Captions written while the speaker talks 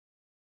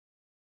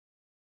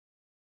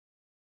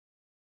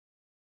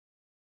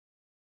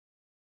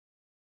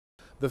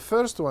The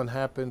first one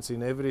happens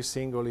in every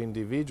single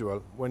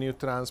individual when you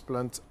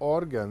transplant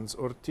organs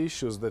or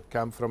tissues that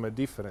come from a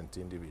different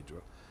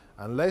individual.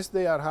 Unless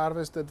they are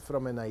harvested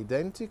from an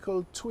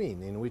identical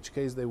twin, in which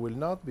case they will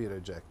not be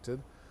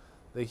rejected,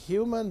 the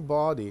human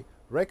body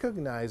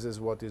recognizes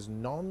what is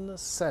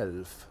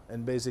non-self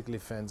and basically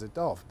fends it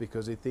off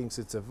because it thinks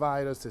it's a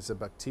virus, it's a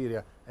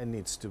bacteria, and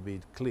needs to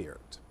be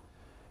cleared.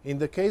 In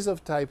the case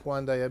of type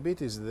 1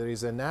 diabetes, there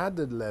is an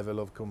added level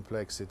of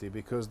complexity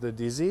because the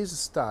disease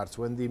starts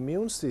when the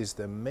immune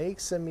system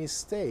makes a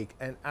mistake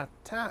and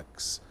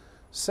attacks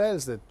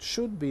cells that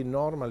should be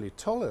normally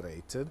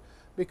tolerated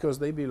because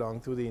they belong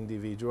to the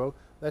individual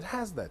that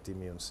has that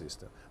immune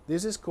system.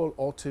 This is called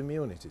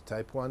autoimmunity.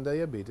 Type 1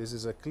 diabetes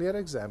is a clear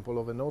example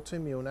of an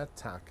autoimmune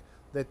attack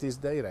that is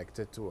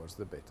directed towards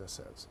the beta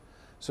cells.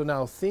 So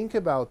now think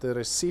about the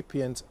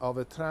recipient of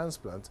a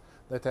transplant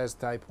that has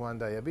type 1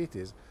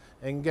 diabetes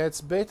and gets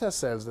beta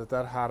cells that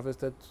are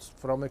harvested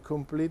from a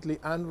completely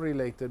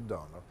unrelated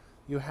donor.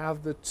 You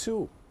have the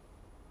two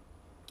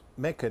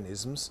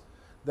mechanisms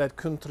that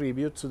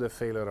contribute to the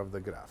failure of the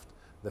graft.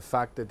 The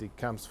fact that it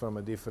comes from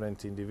a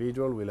different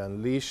individual will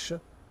unleash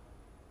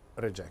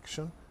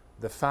rejection.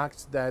 The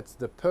fact that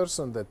the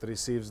person that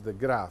receives the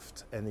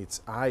graft and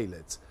its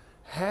islets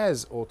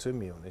has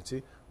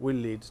autoimmunity will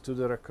lead to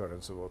the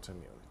recurrence of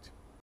autoimmunity.